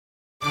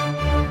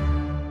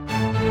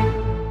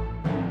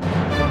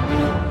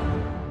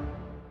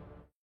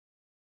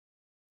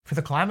For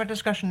the Climate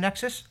Discussion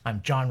Nexus,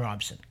 I'm John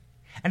Robson.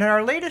 And in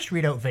our latest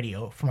readout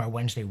video from our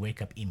Wednesday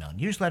Wake Up email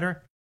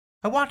newsletter,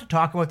 I want to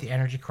talk about the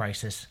energy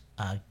crisis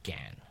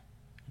again.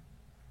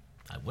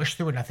 I wish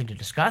there were nothing to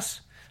discuss,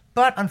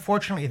 but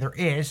unfortunately there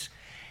is,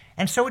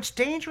 and so it's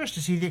dangerous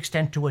to see the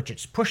extent to which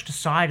it's pushed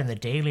aside in the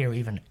daily or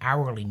even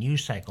hourly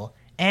news cycle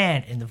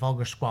and in the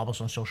vulgar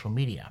squabbles on social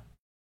media.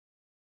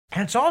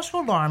 And it's also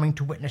alarming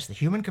to witness the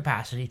human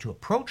capacity to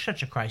approach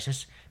such a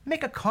crisis,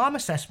 make a calm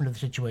assessment of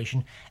the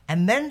situation,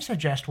 and then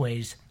suggest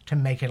ways to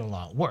make it a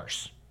lot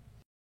worse.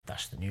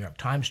 Thus, the New York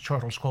Times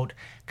chortles, quote,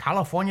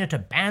 "California to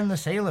ban the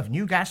sale of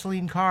new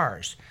gasoline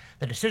cars.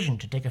 The decision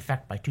to take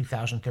effect by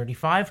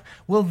 2035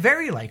 will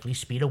very likely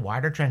speed a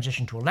wider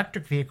transition to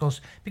electric vehicles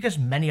because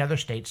many other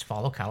states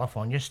follow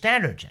California's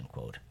standards," end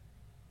quote.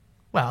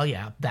 Well,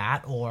 yeah,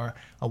 that, or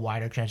a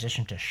wider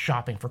transition to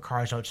shopping for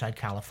cars outside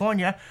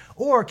California,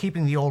 or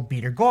keeping the old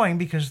beater going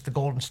because the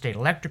Golden State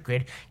electric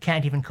grid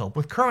can't even cope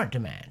with current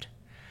demand.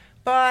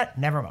 But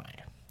never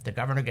mind. The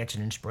governor gets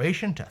an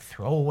inspiration to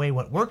throw away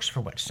what works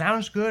for what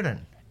sounds good,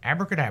 and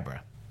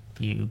abracadabra,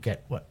 you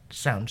get what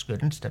sounds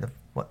good instead of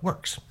what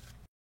works.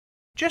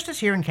 Just as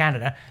here in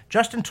Canada,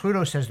 Justin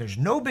Trudeau says there's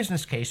no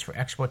business case for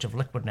exports of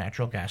liquid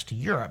natural gas to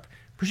Europe,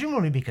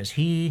 presumably because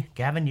he,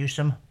 Gavin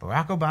Newsom,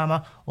 Barack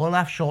Obama,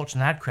 Olaf Scholz,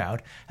 and that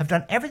crowd have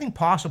done everything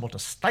possible to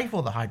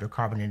stifle the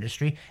hydrocarbon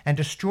industry and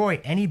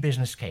destroy any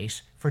business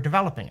case for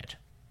developing it.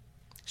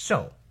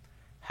 So,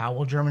 how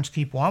will Germans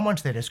keep warm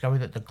once they discover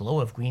that the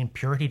glow of green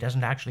purity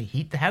doesn't actually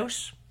heat the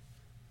house?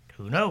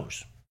 Who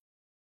knows?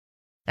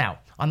 Now,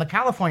 on the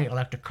California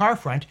electric car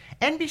front,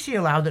 NBC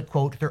allowed that,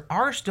 quote, "there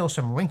are still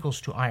some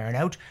wrinkles to iron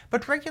out,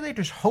 but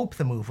regulators hope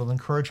the move will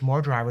encourage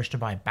more drivers to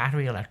buy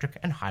battery electric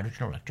and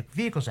hydrogen electric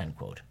vehicles," end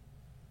quote.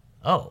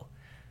 Oh,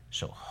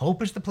 so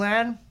hope is the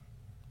plan?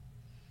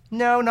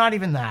 No, not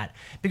even that,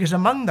 because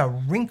among the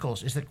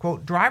wrinkles is that,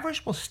 quote,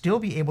 "drivers will still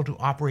be able to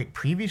operate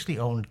previously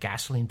owned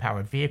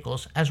gasoline-powered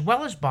vehicles as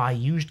well as buy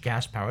used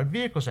gas-powered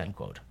vehicles," end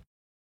quote.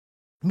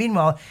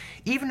 Meanwhile,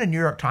 even a New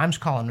York Times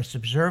columnist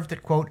observed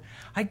that, quote,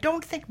 "I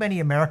don't think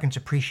many Americans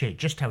appreciate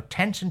just how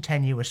tense and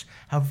tenuous,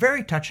 how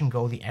very touch and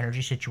go the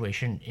energy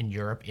situation in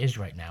Europe is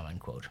right now,"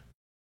 end quote.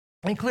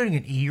 Including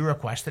an EU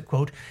request that,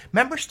 quote,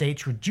 "member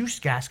states reduce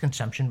gas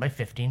consumption by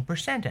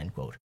 15%, end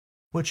quote,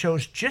 which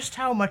shows just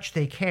how much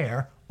they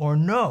care or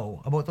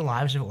know about the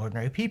lives of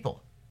ordinary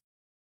people.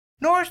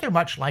 Nor is there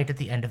much light at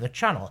the end of the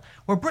tunnel,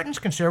 where Britain's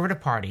Conservative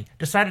Party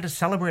decided to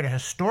celebrate a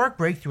historic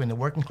breakthrough in the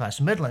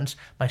working-class Midlands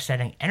by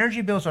setting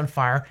energy bills on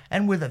fire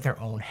and with it their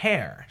own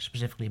hair,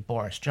 specifically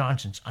Boris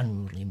Johnson's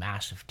unruly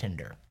massive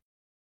tinder.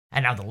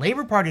 And now the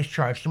Labour Party's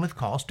charged him with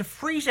calls to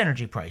freeze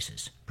energy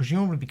prices,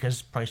 presumably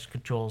because price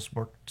controls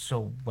worked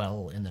so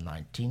well in the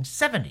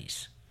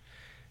 1970s.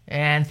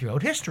 And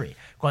throughout history,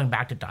 going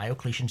back to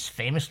Diocletian's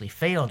famously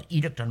failed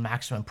Edict on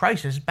Maximum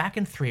Prices back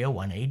in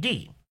 301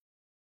 AD.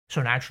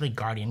 So naturally,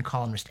 Guardian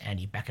columnist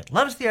Andy Beckett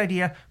loves the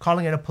idea,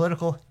 calling it a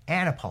political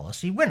and a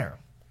policy winner.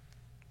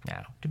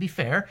 Now, to be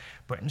fair,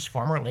 Britain's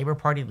former Labour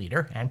Party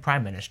leader and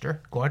Prime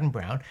Minister, Gordon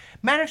Brown,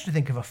 managed to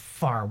think of a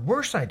far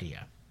worse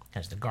idea.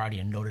 As the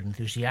Guardian noted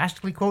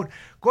enthusiastically, quote,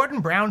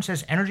 "Gordon Brown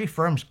says energy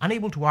firms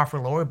unable to offer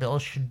lower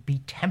bills should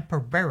be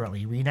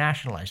temporarily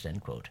renationalized,"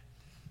 end quote.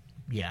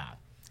 Yeah,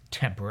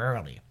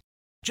 temporarily.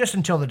 Just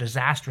until the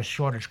disastrous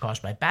shortage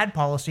caused by bad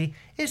policy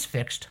is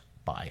fixed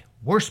by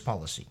worse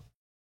policy.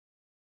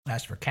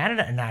 As for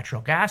Canada and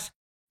natural gas,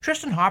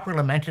 Tristan Hopper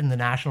lamented in the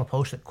National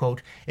Post that,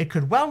 quote, "it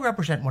could well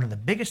represent one of the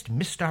biggest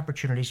missed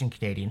opportunities in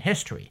Canadian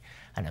history.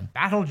 An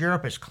embattled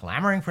Europe is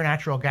clamoring for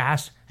natural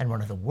gas, and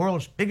one of the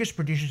world's biggest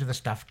producers of the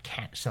stuff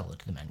can't sell it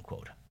to them," end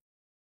quote.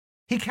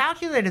 He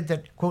calculated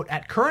that, quote,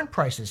 "at current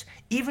prices,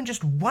 even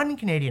just one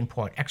Canadian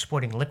port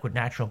exporting liquid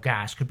natural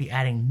gas could be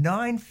adding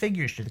 9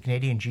 figures to the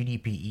Canadian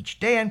GDP each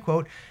day," end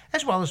quote,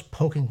 as well as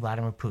poking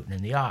Vladimir Putin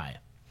in the eye.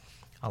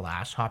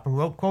 Alas, Hopper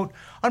wrote, quote,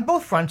 "on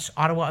both fronts,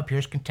 Ottawa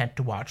appears content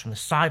to watch from the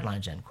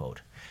sidelines," end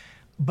quote.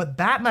 But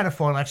that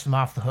metaphor lets them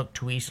off the hook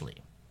too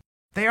easily.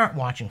 They aren't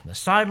watching from the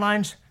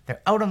sidelines,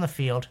 they're out on the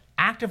field,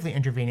 actively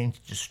intervening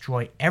to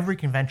destroy every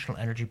conventional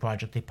energy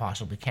project they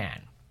possibly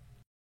can.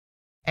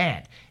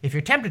 And if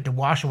you're tempted to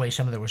wash away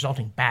some of the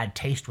resulting bad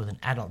taste with an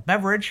adult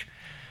beverage,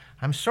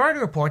 I'm sorry to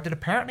report that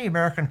apparently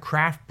American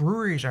craft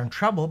breweries are in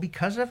trouble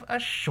because of a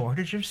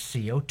shortage of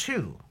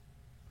CO2.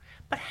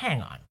 But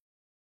hang on.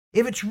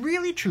 If it's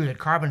really true that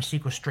carbon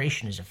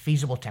sequestration is a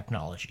feasible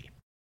technology,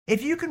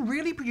 if you can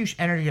really produce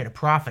energy at a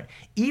profit,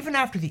 even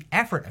after the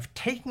effort of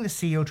taking the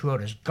CO2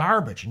 out as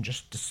garbage and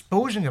just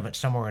disposing of it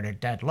somewhere at a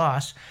dead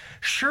loss,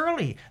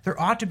 surely there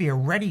ought to be a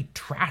ready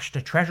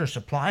trash-to-treasure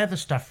supply of the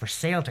stuff for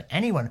sale to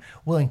anyone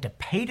willing to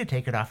pay to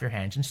take it off your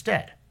hands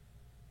instead.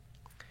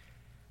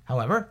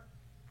 However,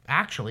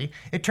 actually,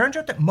 it turns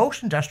out that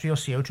most industrial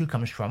CO2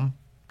 comes from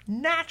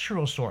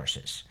natural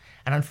sources.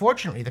 And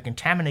unfortunately, the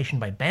contamination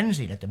by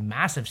benzene at the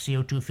massive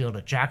CO2 field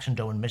at Jackson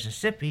Dome in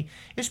Mississippi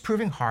is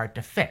proving hard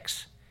to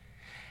fix.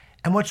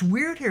 And what's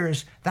weird here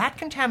is that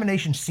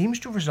contamination seems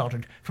to have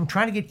resulted from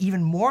trying to get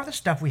even more of the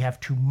stuff we have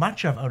too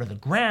much of out of the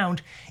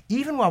ground,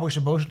 even while we're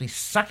supposedly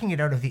sucking it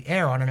out of the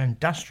air on an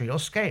industrial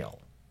scale.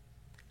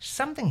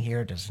 Something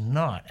here does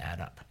not add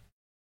up.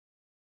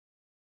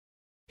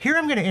 Here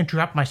I'm going to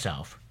interrupt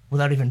myself,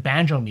 without even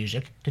banjo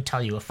music, to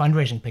tell you a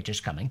fundraising pitch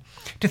is coming,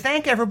 to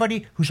thank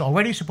everybody who's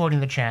already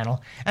supporting the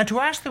channel, and to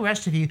ask the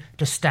rest of you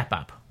to step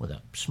up with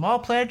a small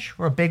pledge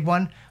or a big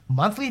one,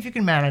 monthly if you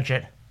can manage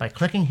it, by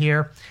clicking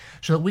here,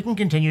 so that we can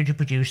continue to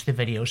produce the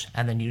videos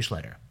and the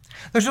newsletter.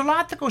 There's a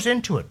lot that goes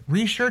into it: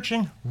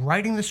 researching,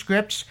 writing the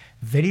scripts,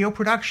 video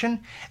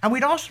production, and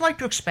we'd also like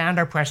to expand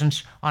our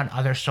presence on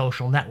other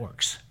social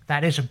networks.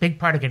 That is a big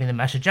part of getting the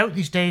message out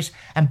these days.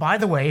 And by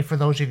the way, for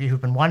those of you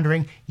who've been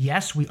wondering,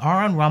 yes, we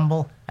are on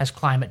Rumble as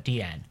Climate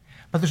DN.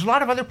 But there's a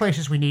lot of other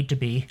places we need to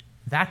be.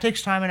 That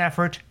takes time and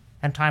effort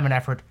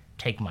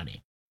take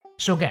money.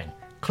 So again,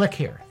 click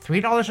here.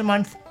 $3 a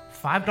month,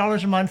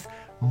 $5 a month,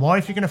 more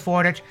if you can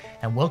afford it,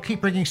 and we'll keep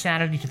bringing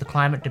sanity to the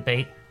climate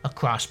debate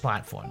across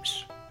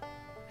platforms.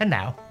 And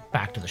now,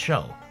 back to the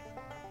show.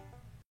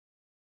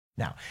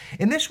 Now,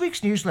 in this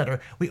week's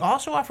newsletter, we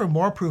also offer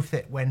more proof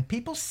that when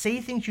people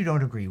say things you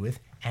don't agree with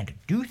and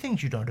do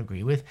things you don't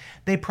agree with,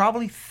 they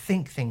probably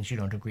think things you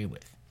don't agree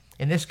with.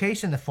 In this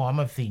case, in the form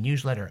of the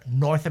newsletter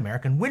North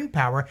American Wind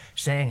Power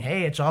saying,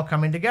 hey, it's all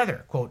coming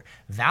together. Quote,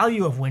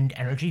 value of wind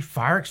energy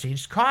far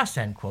exceeds costs,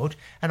 end quote.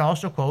 And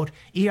also, quote,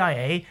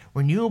 EIA,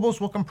 renewables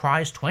will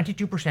comprise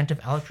 22% of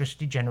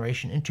electricity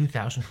generation in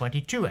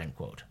 2022, end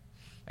quote.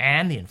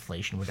 And the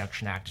Inflation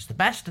Reduction Act is the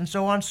best, and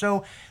so on.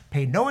 So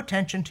pay no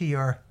attention to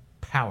your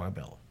power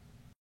bill.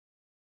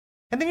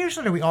 In the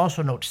newsletter, we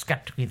also note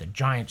skeptically the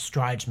giant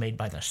strides made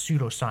by the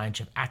pseudoscience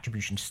of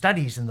attribution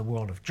studies in the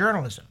world of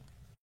journalism.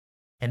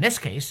 In this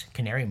case,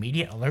 Canary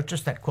Media alerts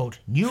us that, quote,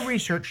 new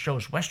research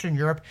shows Western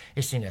Europe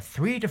is seeing a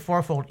 3- to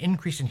 4-fold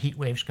increase in heat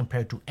waves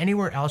compared to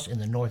anywhere else in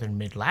the northern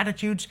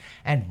mid-latitudes,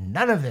 and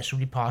none of this would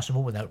be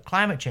possible without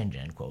climate change,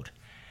 end quote.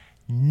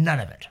 None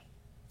of it.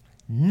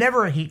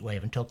 Never a heat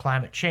wave until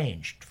climate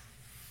changed.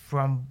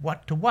 From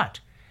what to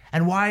what?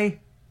 And why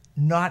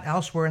not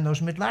elsewhere in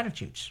those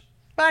mid-latitudes?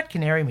 But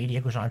Canary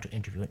Media goes on to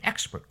interview an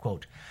expert,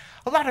 quote,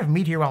 a lot of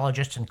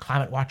meteorologists and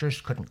climate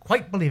watchers couldn't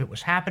quite believe it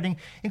was happening,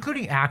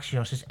 including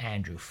Axios'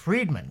 Andrew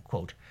Friedman,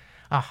 quote,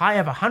 a high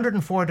of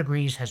 104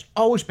 degrees has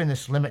always been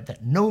this limit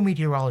that no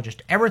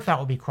meteorologist ever thought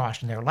would be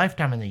crossed in their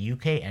lifetime in the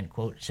UK, end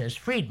quote, says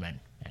Friedman,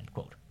 end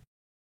quote.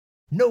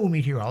 No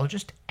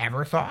meteorologist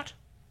ever thought?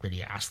 Did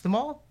he ask them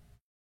all?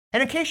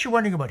 And in case you're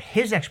wondering about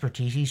his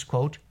expertise, he's,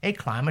 quote, a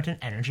climate and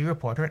energy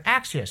reporter at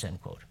Axios,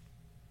 end quote.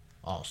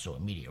 Also a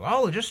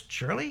meteorologist,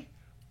 surely?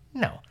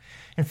 No.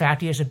 In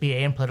fact, he has a BA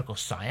in political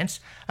science,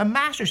 a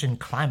master's in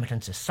climate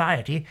and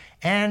society,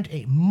 and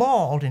a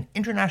MALD in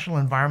international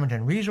environment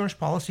and resource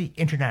policy,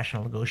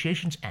 international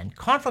negotiations, and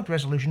conflict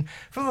resolution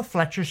from the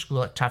Fletcher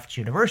School at Tufts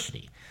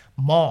University.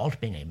 MALD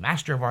being a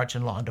Master of Arts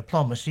in Law and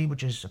Diplomacy,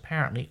 which is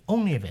apparently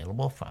only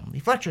available from the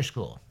Fletcher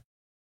School.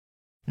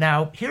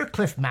 Now, here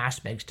Cliff Mass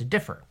begs to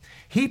differ.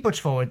 He puts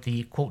forward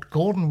the, quote,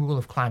 golden rule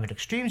of climate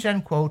extremes,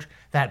 end quote,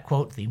 that,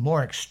 quote, the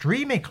more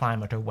extreme a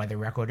climate or weather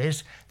record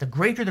is, the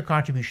greater the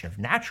contribution of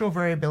natural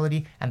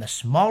variability and the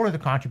smaller the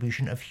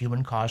contribution of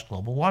human-caused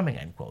global warming,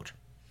 end quote.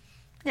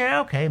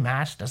 Yeah, okay,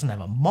 Mass doesn't have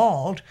a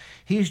MALD.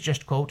 He's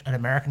just, quote, an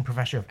American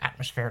professor of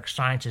atmospheric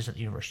sciences at the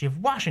University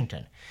of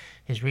Washington.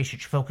 His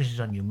research focuses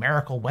on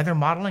numerical weather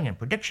modeling and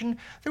prediction,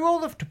 the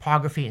role of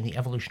topography in the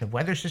evolution of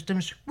weather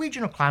systems,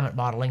 regional climate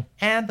modeling,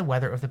 and the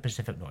weather of the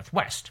Pacific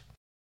Northwest.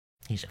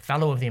 He's a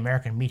fellow of the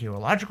American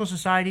Meteorological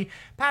Society,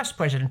 past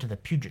president of the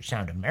Puget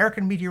Sound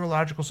American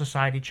Meteorological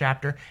Society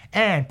chapter,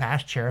 and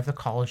past chair of the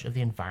College of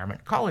the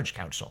Environment College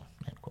Council,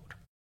 end quote.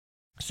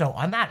 So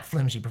on that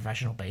flimsy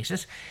professional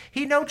basis,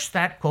 he notes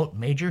that, quote,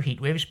 major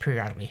heat waves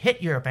periodically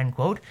hit Europe, end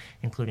quote,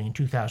 including in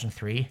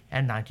 2003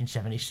 and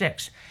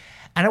 1976.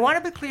 And I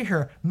want to be clear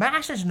here,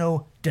 Mass is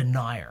no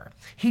denier.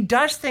 He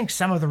does think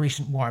some of the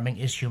recent warming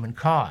is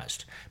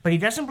human-caused, but he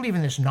doesn't believe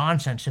in this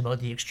nonsense about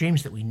the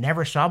extremes that we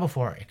never saw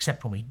before,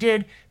 except when we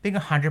did, being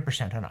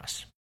 100% on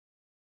us.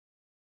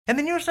 In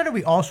the newsletter,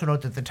 we also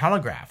note that The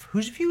Telegraph,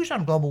 whose views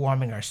on global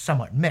warming are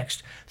somewhat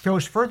mixed,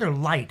 throws further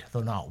light, though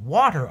not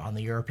water, on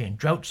the European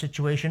drought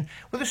situation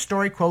with a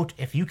story, quote,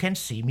 if you can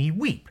see me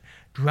weep.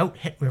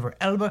 Drought-hit River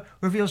Elbe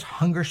reveals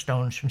hunger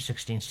stones from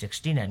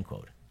 1616, end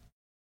quote.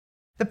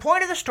 The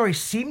point of the story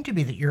seemed to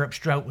be that Europe's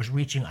drought was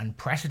reaching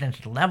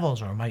unprecedented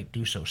levels, or might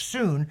do so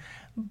soon,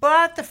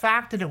 but the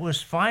fact that it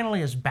was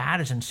finally as bad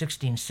as in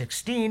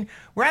 1616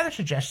 rather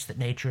suggests that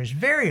nature is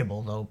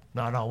variable, though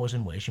not always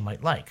in ways you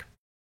might like.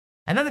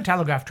 And then the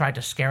Telegraph tried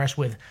to scare us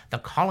with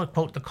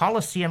quote, the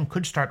Colosseum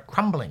could start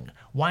crumbling,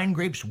 wine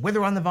grapes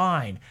wither on the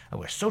vine, a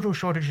risotto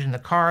shortage in the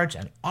cards,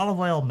 and olive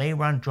oil may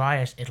run dry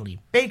as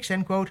Italy bakes,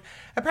 end quote,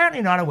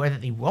 apparently not aware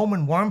that the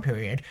Roman warm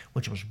period,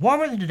 which was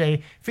warmer than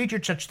today,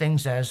 featured such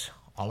things as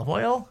olive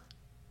oil,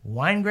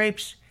 wine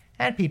grapes,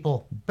 and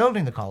people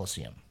building the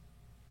Colosseum.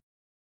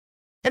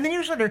 In the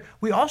newsletter,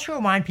 we also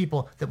remind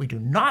people that we do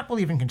not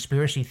believe in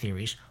conspiracy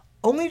theories,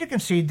 only to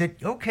concede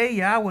that, okay,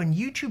 yeah, when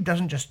YouTube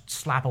doesn't just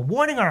slap a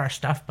warning on our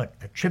stuff but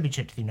attributes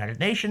it to the United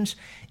Nations,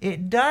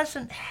 it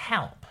doesn't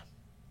help.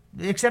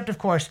 Except, of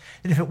course,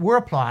 that if it were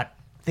a plot,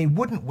 they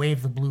wouldn't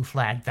wave the blue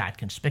flag that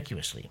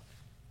conspicuously.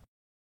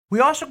 We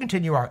also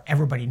continue our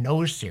Everybody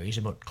Knows series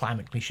about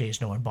climate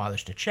cliches no one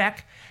bothers to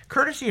check,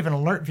 courtesy of an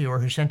alert viewer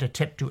who sent a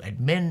tip to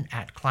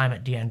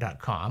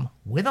admin@climatedn.com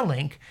with a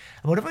link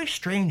about a very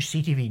strange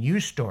CTV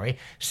news story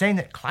saying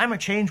that climate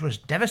change was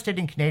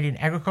devastating Canadian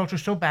agriculture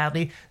so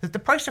badly that the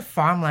price of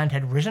farmland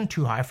had risen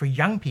too high for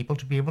young people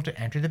to be able to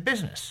enter the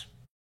business.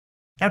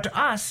 Now, to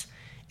us,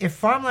 if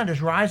farmland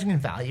is rising in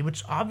value,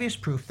 it's obvious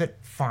proof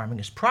that farming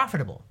is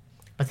profitable.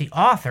 But the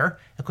author,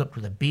 equipped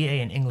with a BA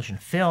in English and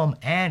film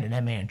and an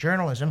MA in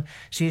journalism,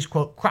 sees,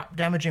 quote,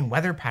 crop-damaging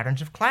weather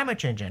patterns of climate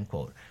change, end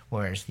quote,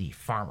 whereas the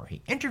farmer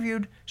he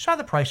interviewed saw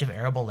the price of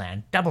arable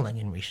land doubling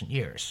in recent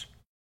years.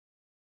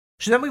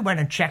 So then we went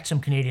and checked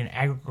some Canadian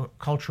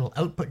agricultural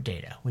output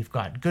data. We've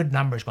got good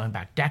numbers going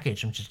back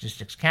decades from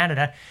Statistics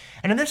Canada,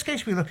 and in this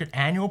case we looked at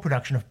annual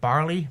production of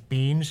barley,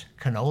 beans,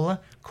 canola,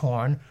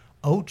 corn,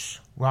 oats,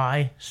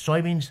 rye,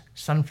 soybeans,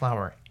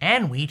 sunflower,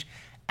 and wheat,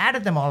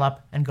 added them all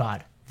up, and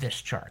got this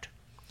chart.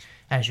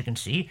 As you can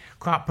see,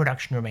 crop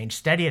production remained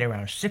steady at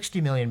around 60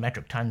 million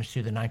metric tons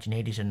through the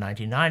 1980s and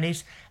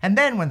 1990s, and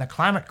then when the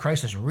climate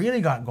crisis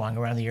really got going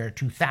around the year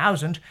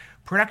 2000,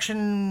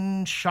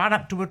 production shot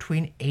up to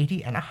between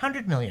 80 and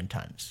 100 million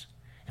tons.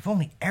 If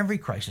only every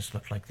crisis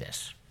looked like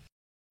this.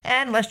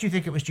 And lest you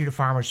think it was due to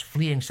farmers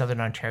fleeing southern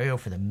Ontario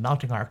for the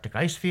melting Arctic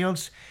ice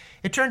fields,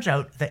 it turns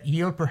out that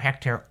yield per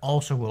hectare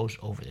also rose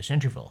over this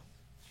interval.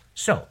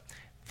 So,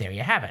 there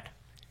you have it.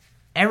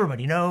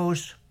 Everybody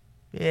knows,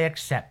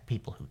 except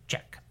people who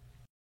check.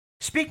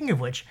 Speaking of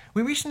which,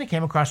 we recently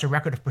came across a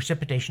record of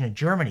precipitation in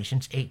Germany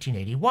since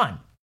 1881.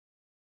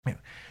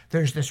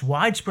 There's this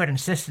widespread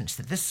insistence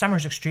that this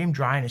summer's extreme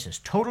dryness is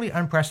totally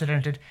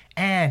unprecedented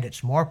and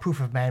it's more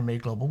proof of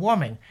man-made global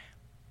warming,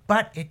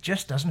 but it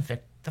just doesn't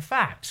fit the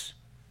facts.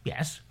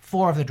 Yes,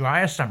 4 of the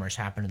driest summers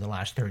happened in the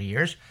last 30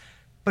 years,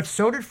 but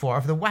so did 4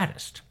 of the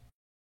wettest.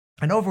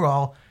 And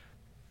overall,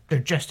 there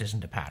just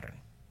isn't a pattern.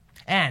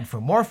 And for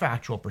more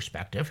factual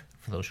perspective,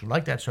 for those who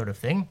like that sort of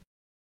thing,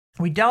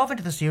 we delve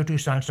into the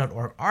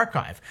CO2Science.org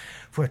archive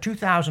for a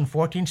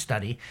 2014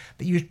 study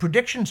that used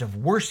predictions of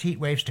worse heat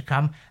waves to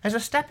come as a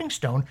stepping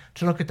stone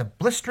to look at the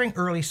blistering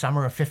early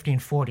summer of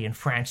 1540 in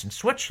France and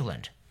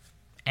Switzerland.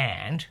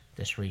 And,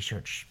 this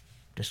research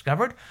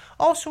discovered,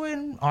 also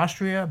in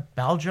Austria,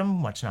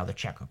 Belgium, what's now the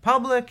Czech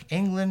Republic,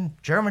 England,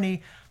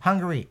 Germany,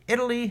 Hungary,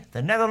 Italy,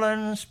 the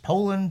Netherlands,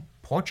 Poland,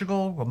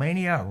 Portugal,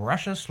 Romania,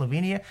 Russia,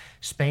 Slovenia,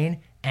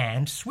 Spain,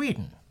 and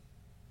Sweden.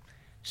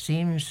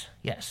 Seems,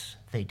 yes,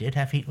 they did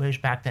have heat waves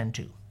back then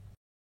too.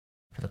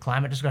 For the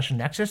Climate Discussion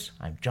Nexus,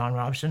 I'm John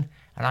Robson,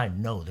 and I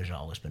know there's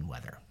always been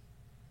weather.